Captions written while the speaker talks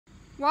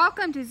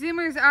Welcome to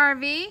Zoomers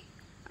RV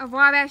of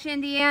Wabash,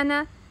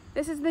 Indiana.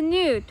 This is the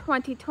new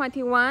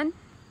 2021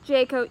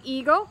 Jayco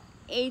Eagle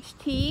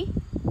HT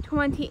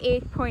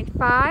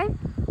 28.5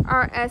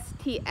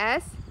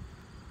 RSTS.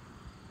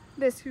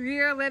 This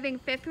rear living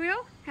fifth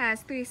wheel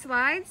has 3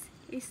 slides,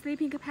 a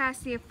sleeping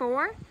capacity of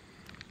 4,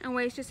 and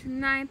weighs just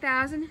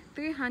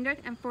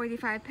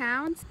 9,345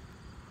 pounds.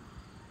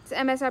 Its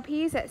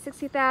MSRPs at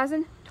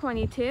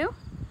 $60,022.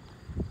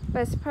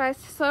 But it's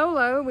priced so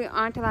low we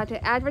aren't allowed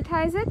to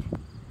advertise it.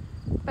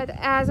 But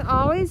as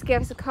always,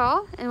 give us a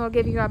call and we'll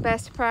give you our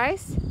best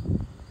price.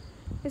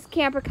 This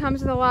camper comes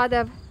with a lot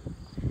of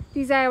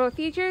desirable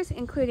features,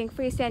 including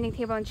freestanding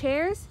table and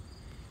chairs,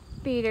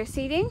 theater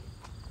seating,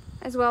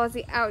 as well as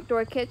the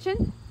outdoor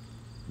kitchen,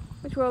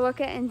 which we'll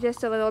look at in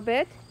just a little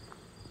bit.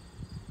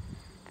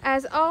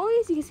 As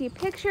always, you can see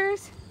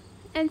pictures,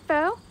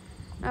 info,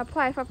 and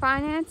apply for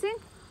financing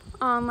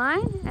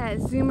online at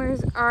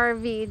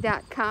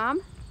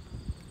zoomersrv.com.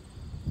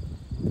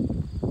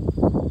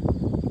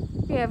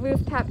 We have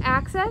rooftop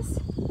access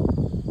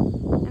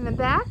in the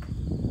back.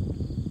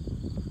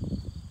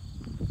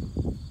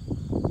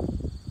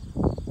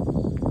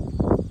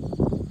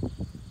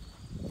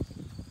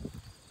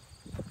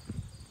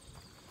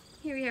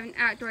 Here we have an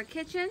outdoor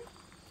kitchen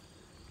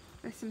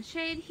with some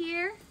shade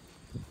here,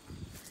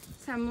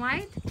 some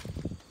light,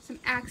 some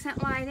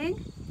accent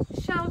lighting,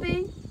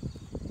 shelving,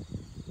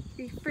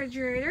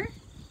 refrigerator,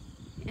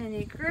 and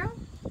a grill.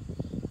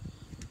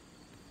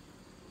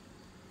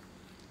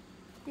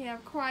 We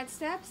have quad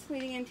steps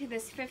leading into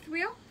this fifth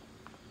wheel.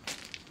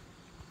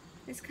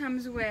 This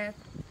comes with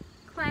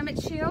climate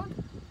shield,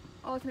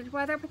 ultimate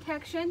weather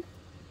protection,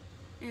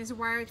 and is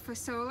wired for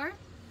solar.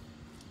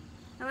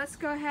 Now let's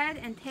go ahead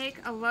and take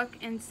a look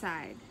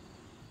inside.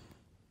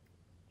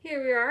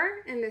 Here we are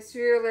in this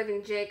rear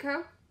living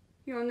Jayco.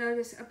 You'll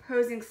notice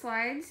opposing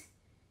slides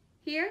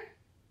here.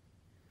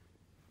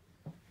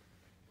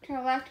 To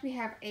our left we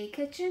have a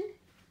kitchen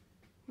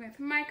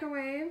with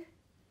microwave,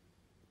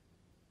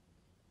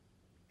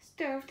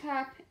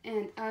 stovetop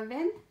and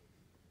oven,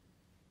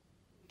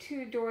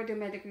 2-door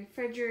domestic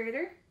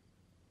refrigerator,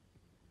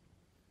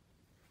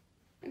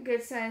 a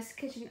good sized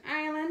kitchen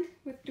island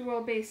with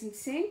dual basin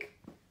sink,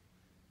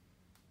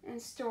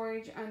 and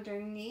storage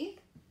underneath.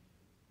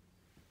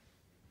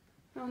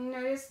 You'll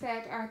notice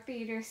that our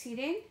theater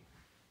seating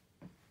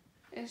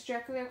is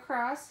directly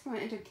across from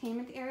an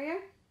entertainment area,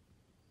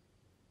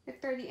 a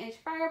 30-inch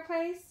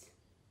fireplace,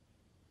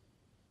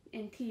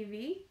 and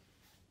TV.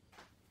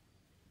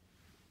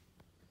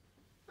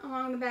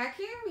 Along the back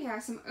here, we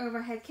have some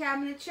overhead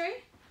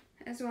cabinetry,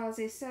 as well as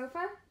a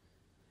sofa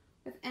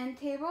with end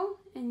table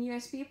and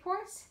USB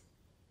ports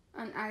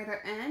on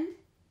either end.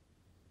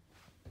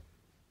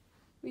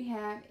 We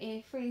have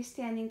a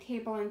freestanding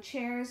table and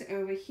chairs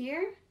over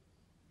here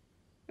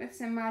with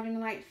some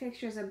modern light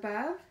fixtures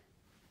above,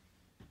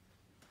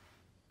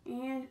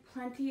 and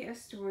plenty of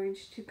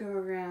storage to go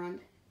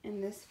around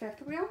in this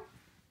fifth wheel.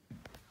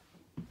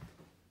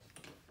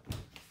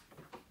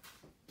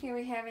 Here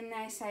we have a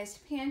nice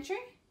sized pantry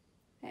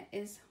that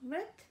is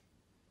lit.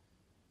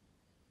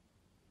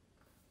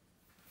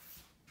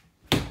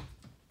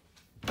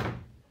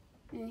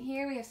 And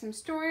here we have some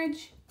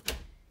storage.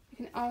 It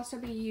can also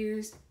be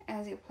used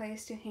as a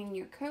place to hang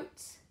your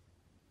coats.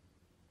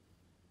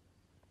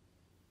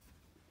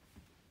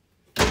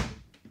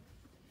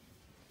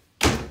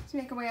 Let's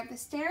make our way up the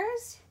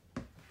stairs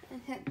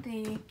and hit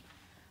the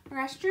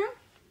restroom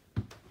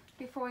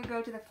before we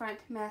go to the front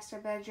master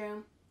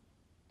bedroom.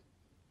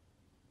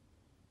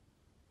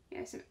 We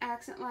have some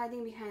accent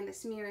lighting behind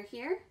this mirror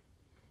here.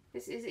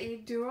 This is a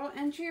dual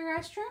entry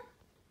restroom.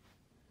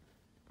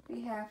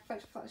 We have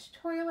foot flush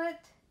toilet,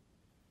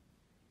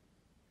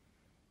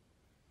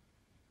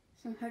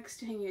 some hooks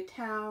to hang your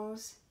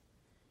towels,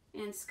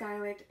 and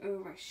skylight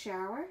over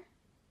shower.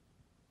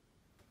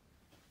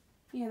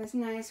 You have this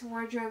nice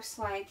wardrobe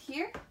slide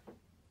here.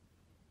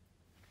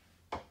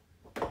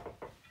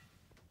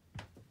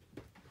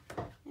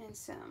 And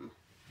some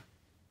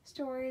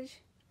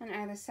storage on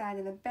either side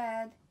of the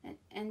bed, and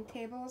end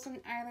tables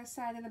on either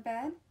side of the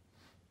bed.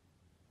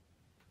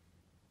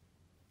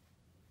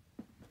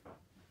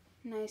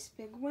 Nice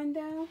big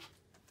window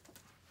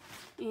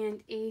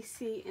and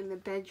AC in the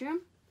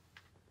bedroom.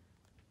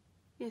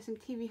 You have some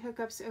TV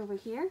hookups over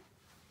here.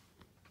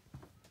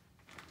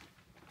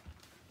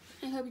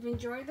 I hope you've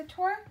enjoyed the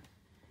tour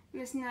of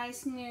this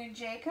nice new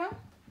Jayco.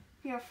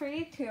 Feel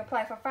free to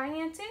apply for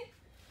financing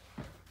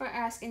or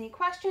ask any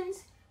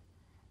questions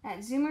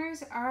at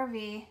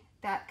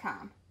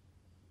zoomersrv.com.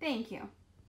 Thank you.